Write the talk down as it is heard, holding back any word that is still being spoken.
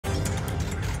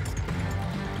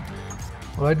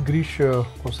Right, Girish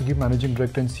Kousgi, Managing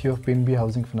Director and CEO of PNB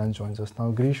Housing Finance joins us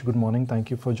now. Girish, good morning. Thank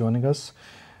you for joining us.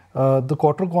 The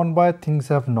quarter gone by, things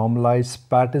have normalized.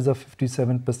 PAT is up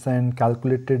 57%,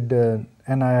 calculated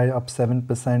NII up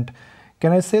 7%.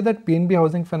 Can I say that PNB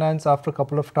Housing Finance, after a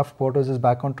couple of tough quarters, is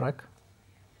back on track?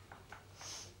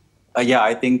 Yeah,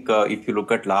 I think if you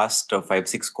look at last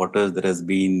 5-6 quarters, there has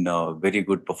been very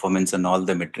good performance on all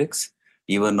the metrics.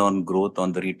 Even on growth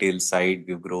on the retail side,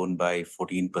 we've grown by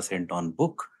 14% on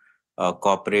book.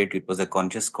 Corporate, it was a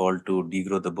conscious call to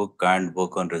degrow the book and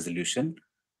work on resolution.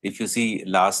 If you see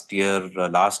last year,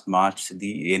 last March,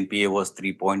 the NPA was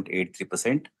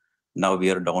 3.83%. Now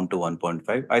we are down to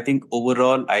 1.5. I think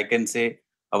overall, I can say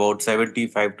about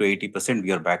 75 to 80%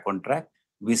 we are back on track.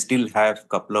 We still have a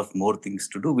couple of more things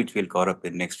to do, which will cover up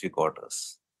in next few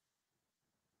quarters.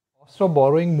 Cost of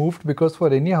borrowing moved because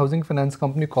for any housing finance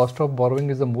company, cost of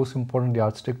borrowing is the most important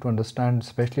yardstick to understand,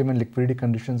 especially when liquidity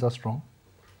conditions are strong.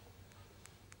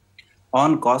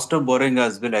 On cost of borrowing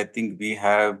as well, I think we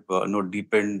have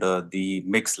deepened the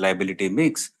liability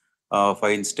mix.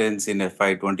 For instance, in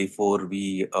FY24,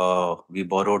 we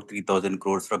borrowed 3,000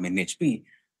 crores from NHB,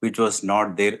 which was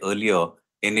not there earlier.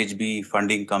 NHB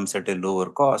funding comes at a lower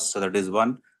cost, so that is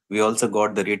one. We also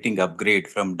got the rating upgrade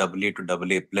from AA to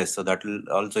AA plus, so that will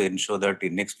also ensure that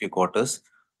in next few quarters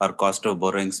our cost of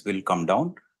borrowings will come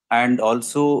down. And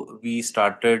also we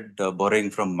started borrowing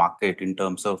from market in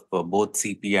terms of both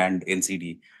CP and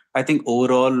NCD. I think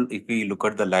overall, if we look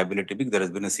at the liability mix, there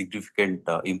has been a significant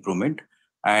improvement,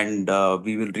 and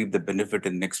we will reap the benefit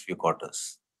in next few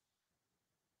quarters.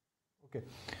 Okay.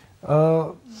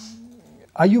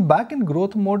 Are you back in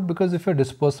growth mode? Because if your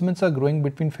disbursements are growing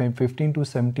between 15 to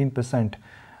 17%,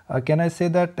 can I say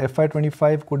that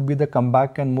FY25 could be the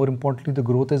comeback, and more importantly, the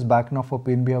growth is back now for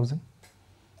PNB Housing?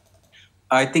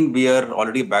 I think we are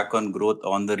already back on growth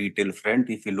on the retail front.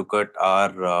 If you look at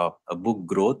our book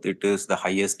growth, it is the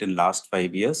highest in last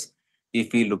 5 years.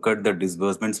 If we look at the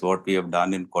disbursements, what we have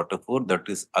done in Q4, that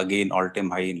is again all-time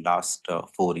high in last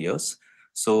 4 years.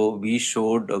 So we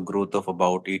showed a growth of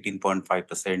about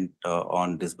 18.5%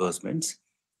 on disbursements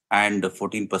and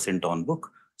 14% on book.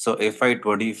 So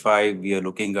FY25, we are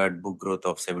looking at book growth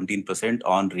of 17%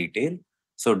 on retail.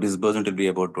 So disbursement will be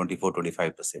about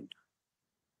 24-25%.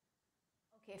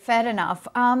 Fair enough.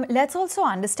 Let's also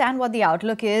understand what the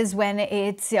outlook is when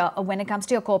it comes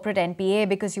to your corporate NPA,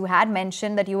 because you had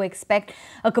mentioned that you expect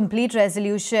a complete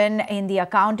resolution in the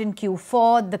account in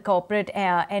Q4. The corporate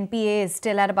NPA is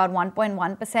still at about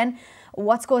 1.1%.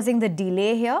 What's causing the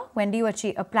delay here? When do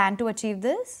you plan to achieve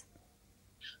this?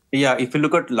 Yeah, if you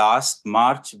look at last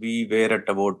March, we were at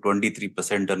about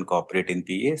 23% on corporate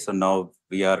NPA. So now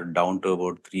we are down to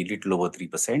about little over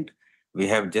 3%. We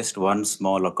have just one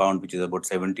small account, which is about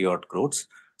 70 odd crores.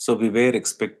 So we were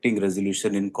expecting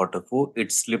resolution in Q4.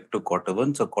 It slipped to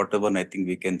Q1. So Q1, I think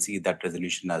we can see that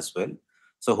resolution as well.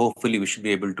 So hopefully we should be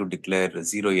able to declare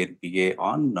zero NPA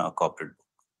on corporate book.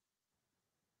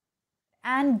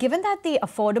 And given that the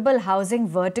affordable housing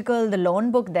vertical, the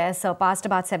loan book there surpassed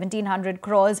about 1,700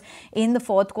 crores in the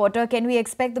fourth quarter, can we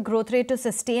expect the growth rate to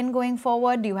sustain going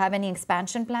forward? Do you have any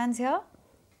expansion plans here?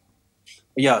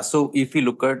 Yeah, so if we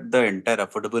look at the entire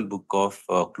affordable book of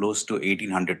close to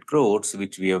 1,800 crores,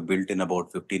 which we have built in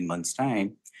about 15 months'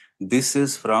 time, this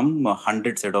is from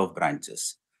 100 set of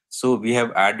branches. So we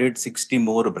have added 60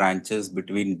 more branches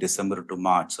between December to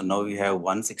March. So now we have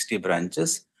 160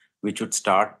 branches, which would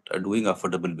start doing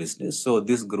affordable business. So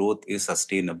this growth is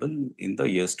sustainable in the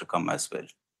years to come as well.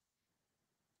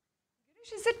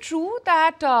 Is it true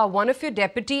that one of your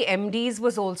deputy MDs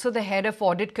was also the head of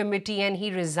audit committee and he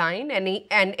resigned?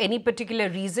 And any particular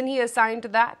reason he assigned to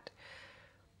that?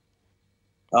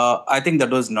 I think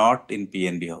that was not in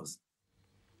PNB House.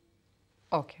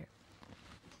 Okay.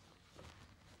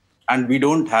 And we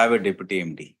don't have a deputy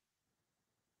MD.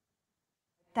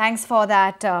 Thanks for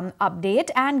that update.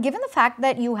 And given the fact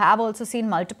that you have also seen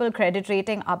multiple credit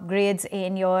rating upgrades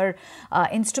in your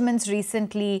instruments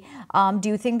recently, do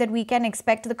you think that we can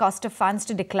expect the cost of funds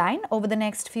to decline over the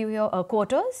next few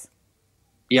quarters?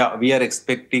 Yeah, we are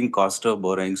expecting cost of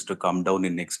borrowings to come down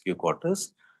in next few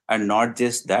quarters. And not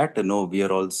just that, we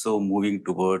are also moving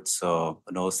towards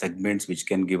segments which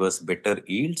can give us better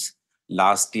yields.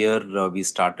 Last year, we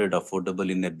started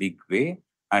affordable in a big way.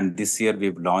 And this year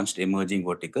we've launched emerging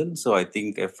vertical. So I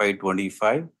think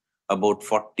FY25, about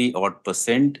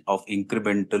 40% of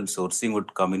incremental sourcing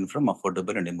would come in from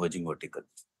affordable and emerging vertical.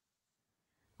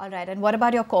 All right. And what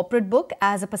about your corporate book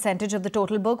as a percentage of the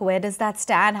total book? Where does that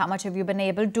stand? How much have you been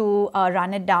able to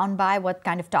run it down by? What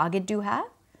kind of target do you have?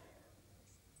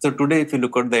 So today, if you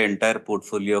look at the entire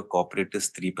portfolio, corporate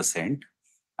is 3%.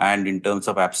 And in terms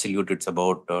of absolute, it's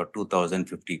about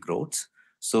 2,050 crores.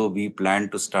 So we plan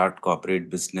to start corporate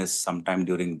business sometime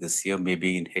during this year,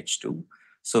 maybe in H2.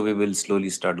 So we will slowly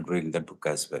start growing that book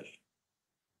as well.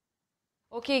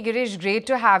 Okay, Girish, great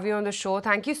to have you on the show.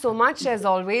 Thank you so much, as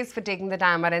always, for taking the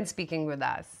time out and speaking with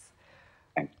us.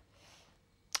 Thank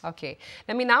you. Okay,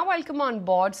 let me now welcome on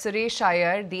board Suresh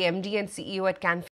Iyer, the MD and CEO at Can